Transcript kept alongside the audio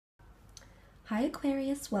Hi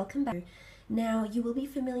Aquarius, welcome back. Now you will be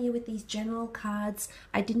familiar with these general cards.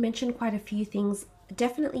 I did mention quite a few things.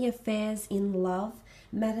 Definitely affairs in love,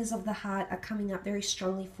 matters of the heart are coming up very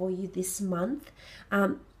strongly for you this month.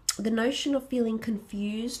 The notion of feeling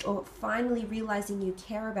confused or finally realizing you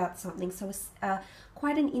care about something, so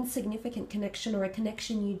quite an insignificant connection or a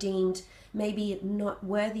connection you deemed maybe not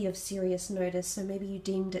worthy of serious notice, so maybe you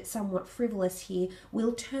deemed it somewhat frivolous here,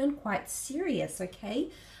 will turn quite serious, okay?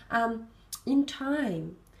 In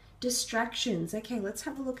time, distractions. Okay, let's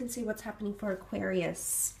have a look and see what's happening for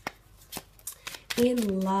Aquarius.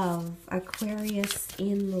 In love, Aquarius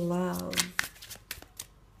in love.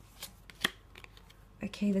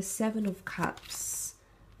 Okay, the Seven of Cups,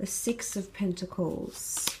 the Six of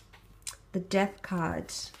Pentacles, the Death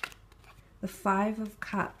card, the Five of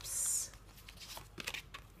Cups,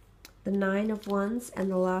 the Nine of Wands, and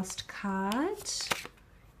the last card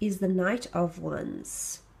is the Knight of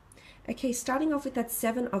Wands. Okay, starting off with that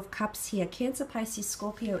Seven of Cups here, Cancer, Pisces,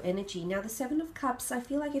 Scorpio energy. Now, the Seven of Cups, I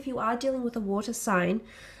feel like if you are dealing with a water sign,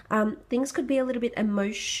 things could be a little bit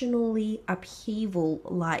emotionally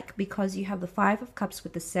upheaval-like because you have the Five of Cups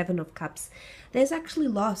with the Seven of Cups. There's actually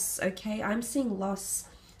loss, okay? I'm seeing loss.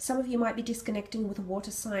 Some of you might be disconnecting with a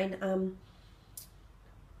water sign.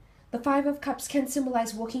 The Five of Cups can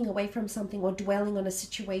symbolize walking away from something or dwelling on a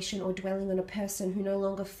situation or dwelling on a person who no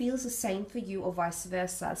longer feels the same for you or vice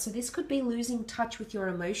versa. So this could be losing touch with your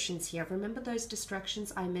emotions here. Remember those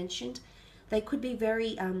distractions I mentioned? They could be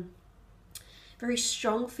very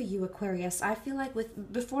strong for you, Aquarius. I feel like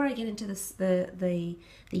before I get into this, the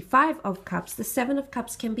Five of Cups, the Seven of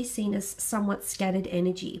Cups can be seen as somewhat scattered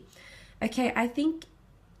energy. Okay, I think,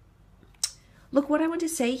 look, what I want to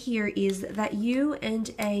say here is that you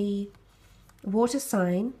and a water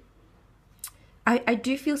sign, I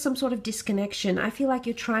do feel some sort of disconnection. I feel like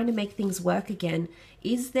you're trying to make things work again.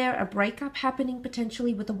 Is there a breakup happening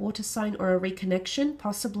potentially with a water sign or a reconnection?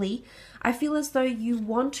 Possibly. I feel as though you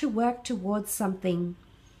want to work towards something.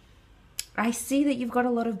 I see that you've got a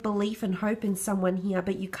lot of belief and hope in someone here,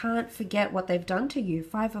 but you can't forget what they've done to you.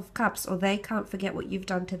 Five of Cups, or they can't forget what you've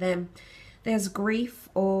done to them. There's grief,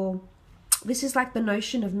 or this is like the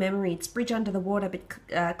notion of memory. It's bridge under the water,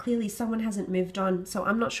 but clearly someone hasn't moved on. So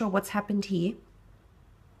I'm not sure what's happened here.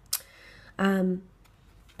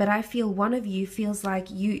 But I feel one of you feels like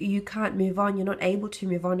you can't move on. You're not able to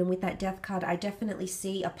move on. And with that Death card, I definitely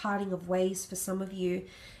see a parting of ways for some of you.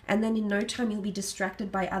 And then in no time, you'll be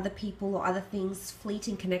distracted by other people or other things,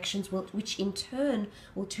 fleeting connections, which in turn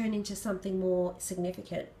will turn into something more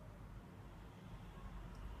significant.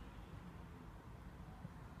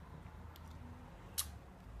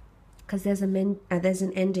 Because there's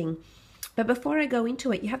an ending. But before I go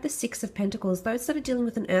into it, you have the Six of Pentacles. Those that are dealing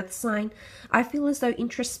with an earth sign, I feel as though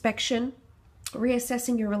introspection,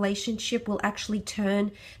 reassessing your relationship will actually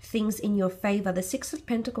turn things in your favor. The Six of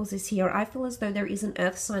Pentacles is here. I feel as though there is an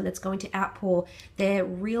earth sign that's going to outpour their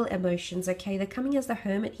real emotions, okay? They're coming as the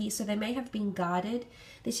Hermit here, so they may have been guarded.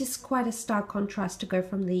 This is quite a stark contrast to go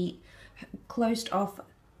from the closed off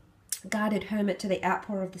guarded Hermit to the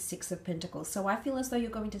outpour of the Six of Pentacles. So I feel as though you're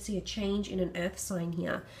going to see a change in an earth sign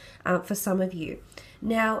here for some of you.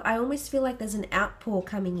 Now, I almost feel like there's an outpour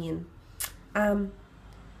coming in. I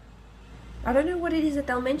don't know what it is that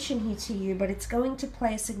they'll mention here to you, but it's going to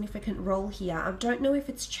play a significant role here. I don't know if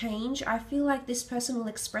it's change. I feel like this person will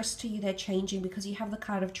express to you they're changing because you have the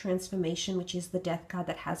card of transformation, which is the Death card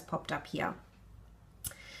that has popped up here.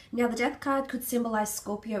 Now, the Death card could symbolize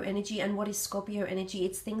Scorpio energy. And what is Scorpio energy?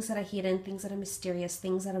 It's things that are hidden, things that are mysterious,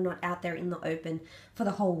 things that are not out there in the open for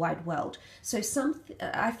the whole wide world. So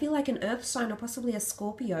I feel like an earth sign or possibly a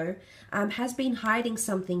Scorpio has been hiding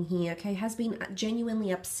something here, okay? Has been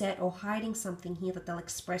genuinely upset or hiding something here that they'll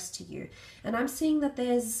express to you. And I'm seeing that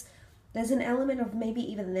there's an element of maybe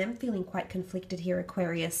even them feeling quite conflicted here,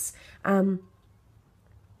 Aquarius.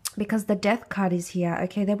 Because the Death card is here,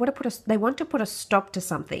 okay? They want to put a stop to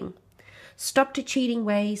something. Stop to cheating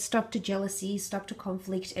ways, stop to jealousy, stop to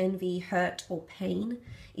conflict, envy, hurt, or pain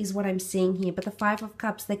is what I'm seeing here. But the Five of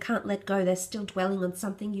Cups, they can't let go. They're still dwelling on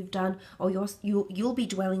something you've done, or you'll be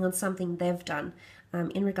dwelling on something they've done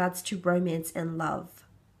in regards to romance and love.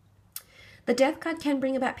 The Death card can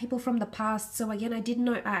bring about people from the past. So again, I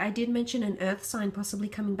did mention an earth sign possibly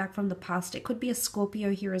coming back from the past. It could be a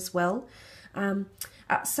Scorpio here as well.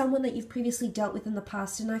 Someone that you've previously dealt with in the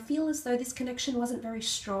past, and I feel as though this connection wasn't very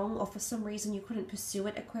strong, or for some reason you couldn't pursue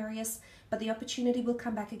it, Aquarius, but the opportunity will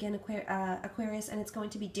come back again, Aquarius, and it's going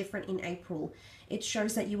to be different in April. It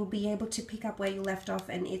shows that you will be able to pick up where you left off,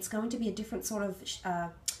 and it's going to be a different sort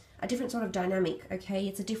of dynamic, okay?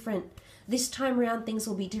 It's a different, this time around things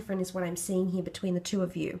will be different is what I'm seeing here between the two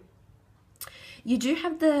of you. You do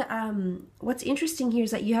have the, what's interesting here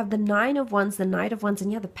is that you have the Nine of Wands, the Knight of Wands,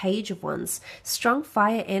 and you have the Page of Wands. Strong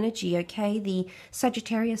fire energy, okay? The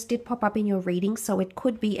Sagittarius did pop up in your reading, so it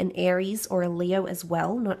could be an Aries or a Leo as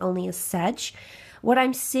well, not only a Sag. What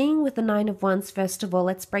I'm seeing with the Nine of Wands, first of all,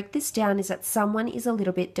 let's break this down, is that someone is a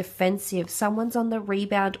little bit defensive. Someone's on the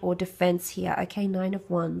rebound or defense here, okay? Nine of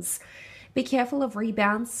Wands. Be careful of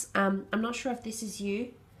rebounds. I'm not sure if this is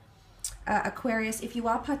you. Aquarius, if you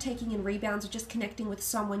are partaking in rebounds or just connecting with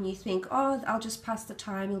someone you think, oh, I'll just pass the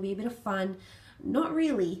time, it'll be a bit of fun. Not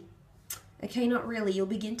really. Okay, not really. You'll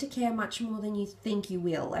begin to care much more than you think you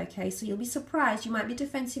will, okay? So you'll be surprised. You might be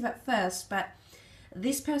defensive at first, but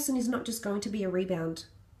this person is not just going to be a rebound.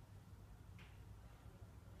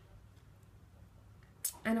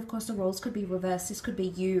 And of course, the roles could be reversed. This could be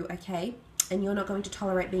you, okay? And you're not going to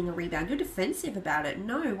tolerate being a rebound. You're defensive about it.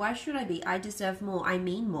 No, why should I be? I deserve more. I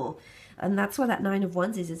mean more. And that's what that Nine of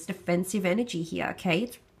Wands is. It's defensive energy here,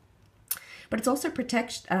 okay? But it's also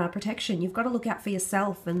protection. You've got to look out for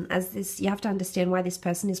yourself. And as this, you have to understand why this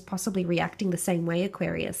person is possibly reacting the same way,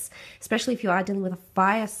 Aquarius. Especially if you are dealing with a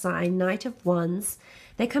fire sign, Knight of Wands.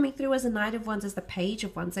 They're coming through as a Knight of Wands, as the Page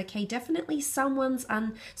of Wands, okay? Definitely someone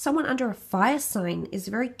under a fire sign is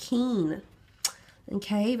very keen.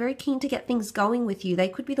 Okay, very keen to get things going with you. They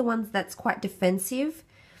could be the ones that's quite defensive.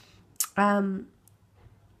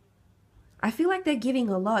 I feel like they're giving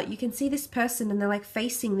a lot. You can see this person and they're like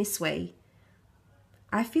facing this way.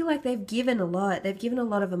 I feel like they've given a lot. They've given a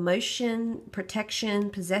lot of emotion, protection,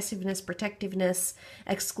 possessiveness, protectiveness,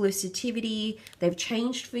 exclusivity. They've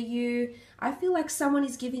changed for you. I feel like someone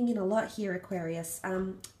is giving in a lot here, Aquarius.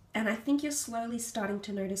 And I think you're slowly starting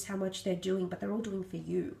to notice how much they're doing, but they're all doing for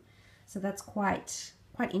you. So that's quite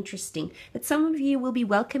interesting. But some of you will be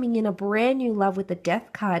welcoming in a brand new love with the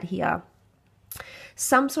Death card here.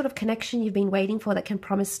 Some sort of connection you've been waiting for that can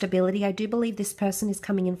promise stability. I do believe this person is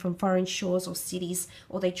coming in from foreign shores or cities,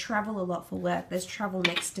 or they travel a lot for work. There's travel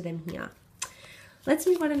next to them here. Let's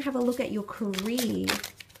move on and have a look at your career.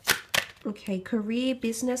 Okay, career,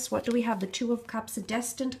 business. What do we have? The Two of Cups, a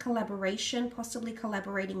destined collaboration, possibly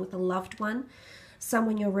collaborating with a loved one.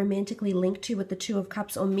 Someone you're romantically linked to with the Two of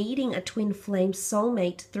Cups, or meeting a twin flame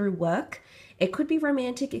soulmate through work. It could be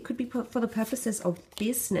romantic. It could be for the purposes of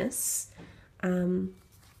business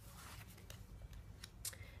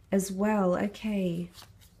as well. Okay,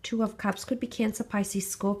 Two of Cups could be Cancer, Pisces,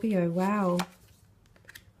 Scorpio. Wow.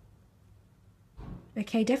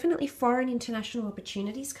 Okay, definitely foreign international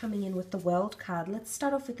opportunities coming in with the World card. Let's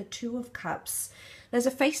start off with the Two of Cups. There's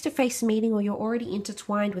a face-to-face meeting, or you're already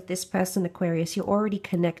intertwined with this person, Aquarius. You're already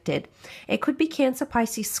connected. It could be Cancer,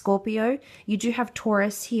 Pisces, Scorpio. You do have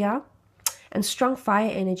Taurus here and strong fire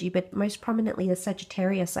energy, but most prominently the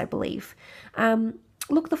Sagittarius, I believe.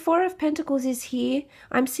 Look, the Four of Pentacles is here.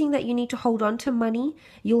 I'm seeing that you need to hold on to money.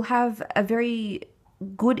 You'll have a very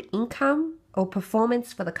good income or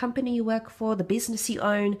performance for the company you work for, the business you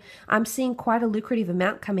own. I'm seeing quite a lucrative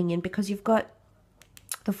amount coming in because you've got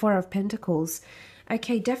the Four of Pentacles.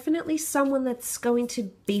 Okay, definitely someone that's going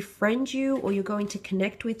to befriend you or you're going to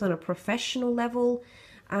connect with on a professional level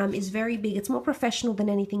is very big. It's more professional than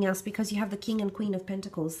anything else because you have the King and Queen of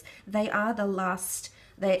Pentacles. They are the last,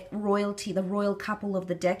 the royalty, the royal couple of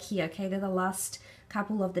the deck here, okay? They're the last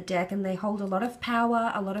couple of the deck, and they hold a lot of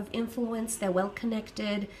power, a lot of influence. They're well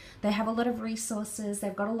connected. They have a lot of resources.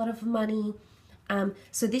 They've got a lot of money.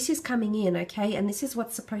 So this is coming in, okay? And this is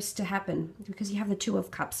what's supposed to happen because you have the Two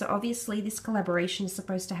of Cups. So obviously this collaboration is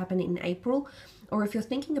supposed to happen in April, or if you're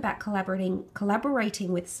thinking about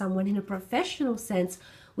collaborating with someone in a professional sense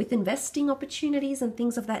with investing opportunities and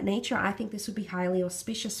things of that nature, I think this would be highly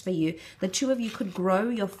auspicious for you. The two of you could grow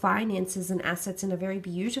your finances and assets in a very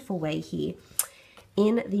beautiful way here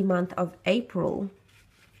in the month of April.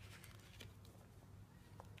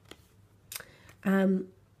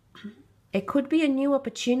 It could be a new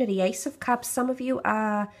opportunity. Ace of Cups, some of you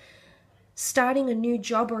are starting a new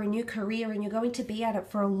job or a new career and you're going to be at it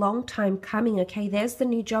for a long time coming, okay? There's the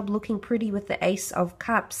new job looking pretty with the Ace of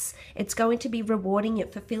Cups. It's going to be rewarding.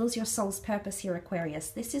 It fulfills your soul's purpose here,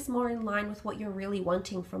 Aquarius. This is more in line with what you're really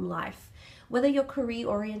wanting from life. Whether you're career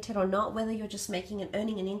oriented or not, whether you're just making and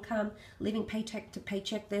earning an income, living paycheck to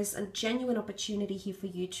paycheck, there's a genuine opportunity here for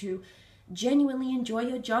you to genuinely enjoy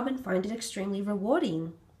your job and find it extremely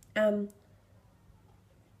rewarding.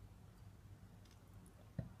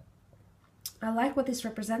 I like what this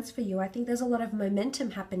represents for you. I think there's a lot of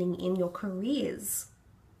momentum happening in your careers.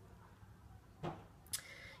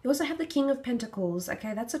 You also have the King of Pentacles.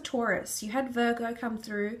 Okay, that's a Taurus. You had Virgo come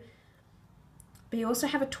through, but you also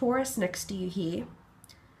have a Taurus next to you here.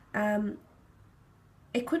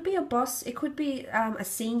 It could be a boss. It could be a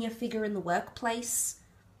senior figure in the workplace.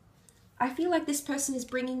 I feel like this person is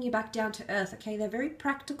bringing you back down to earth, okay? They're very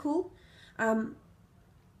practical.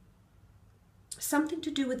 Something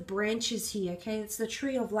to do with branches here, okay? It's the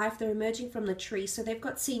tree of life. They're emerging from the tree. So they've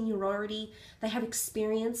got seniority. They have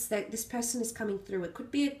experience. This person is coming through. It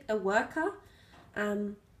could be a worker.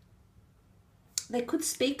 They could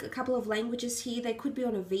speak a couple of languages here. They could be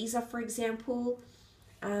on a visa, for example.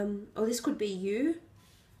 Or this could be you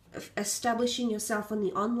establishing yourself in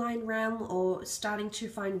the online realm or starting to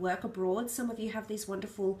find work abroad. Some of you have these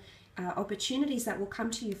wonderful opportunities that will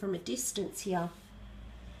come to you from a distance here.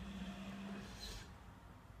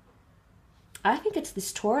 I think it's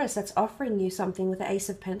this Taurus that's offering you something with the Ace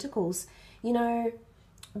of Pentacles. You know,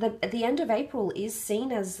 the end of April is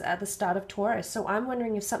seen as the start of Taurus. So I'm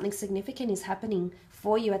wondering if something significant is happening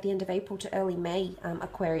for you at the end of April to early May,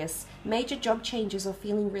 Aquarius. Major job changes or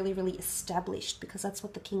feeling really, really established, because that's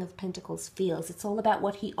what the King of Pentacles feels. It's all about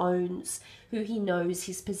what he owns, who he knows,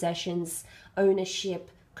 his possessions,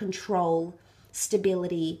 ownership, control,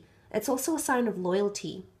 stability. It's also a sign of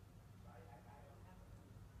loyalty.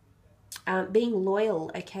 Being loyal,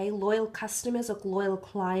 okay? Loyal customers or loyal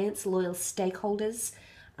clients, loyal stakeholders,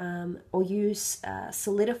 or you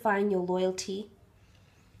solidifying your loyalty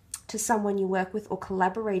to someone you work with or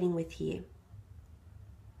collaborating with here.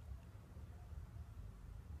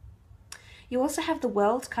 You also have the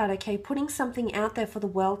World card, okay? Putting something out there for the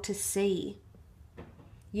world to see.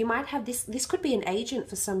 You might have this could be an agent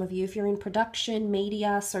for some of you if you're in production,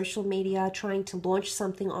 media, social media, trying to launch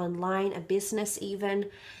something online, a business even.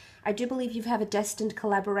 I do believe you have a destined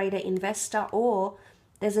collaborator, investor, or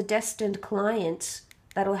there's a destined client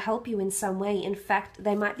that'll help you in some way. In fact,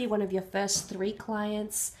 they might be one of your first 3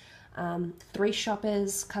 clients, 3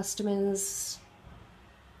 shoppers, customers,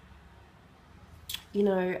 you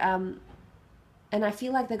know, and I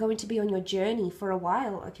feel like they're going to be on your journey for a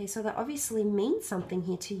while, okay? So that obviously means something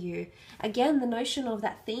here to you. Again, the notion of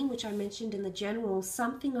that theme, which I mentioned in the general,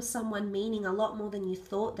 something or someone meaning a lot more than you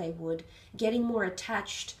thought they would, getting more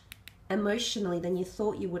attached emotionally than you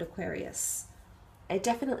thought you would, Aquarius. It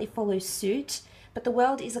definitely follows suit, but the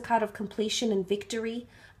World is a card of completion and victory,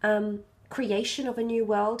 creation of a new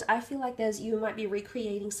world. I feel like you might be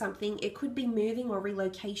recreating something. It could be moving or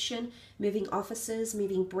relocation, moving offices,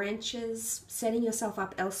 moving branches, setting yourself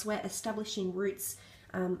up elsewhere, establishing roots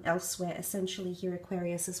elsewhere, essentially here,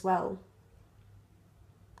 Aquarius, as well.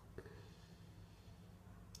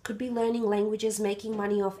 Could be learning languages, making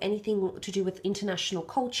money off anything to do with international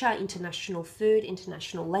culture, international food,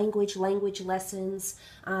 international language lessons,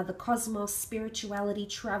 the cosmos, spirituality,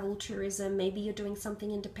 travel, tourism. Maybe you're doing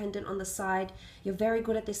something independent on the side. You're very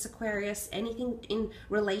good at this, Aquarius. Anything in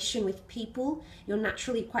relation with people, you're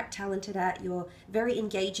naturally quite talented at. You're very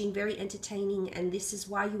engaging, very entertaining, and this is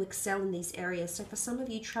why you excel in these areas. So for some of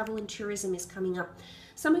you, travel and tourism is coming up.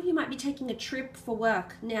 Some of you might be taking a trip for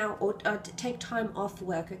work now, or to take time off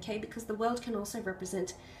work, okay? Because the World can also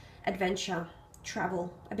represent adventure,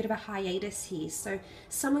 travel, a bit of a hiatus here. So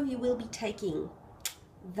some of you will be taking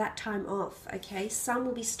that time off, okay? Some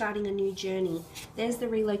will be starting a new journey. There's the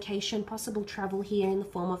relocation, possible travel here in the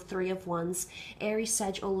form of 3 of Wands, Aries,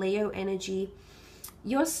 Sag, or Leo energy.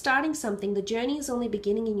 You're starting something. The journey is only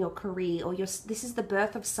beginning in your career, or this is the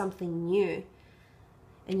birth of something new.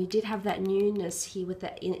 And you did have that newness here with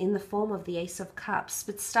in the form of the Ace of Cups.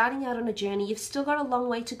 But starting out on a journey, you've still got a long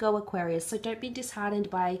way to go, Aquarius. So don't be disheartened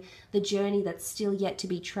by the journey that's still yet to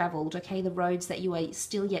be traveled, okay? The roads that you are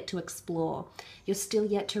still yet to explore. You're still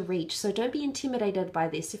yet to reach. So don't be intimidated by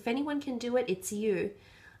this. If anyone can do it, it's you.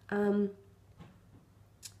 I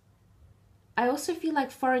also feel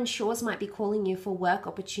like foreign shores might be calling you for work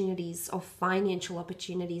opportunities or financial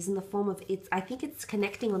opportunities in the form of, I think it's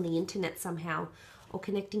connecting on the internet somehow, or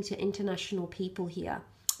connecting to international people here.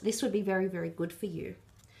 This would be very, very good for you.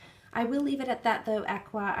 I will leave it at that though,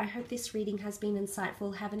 Aqua. I hope this reading has been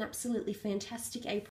insightful. Have an absolutely fantastic April.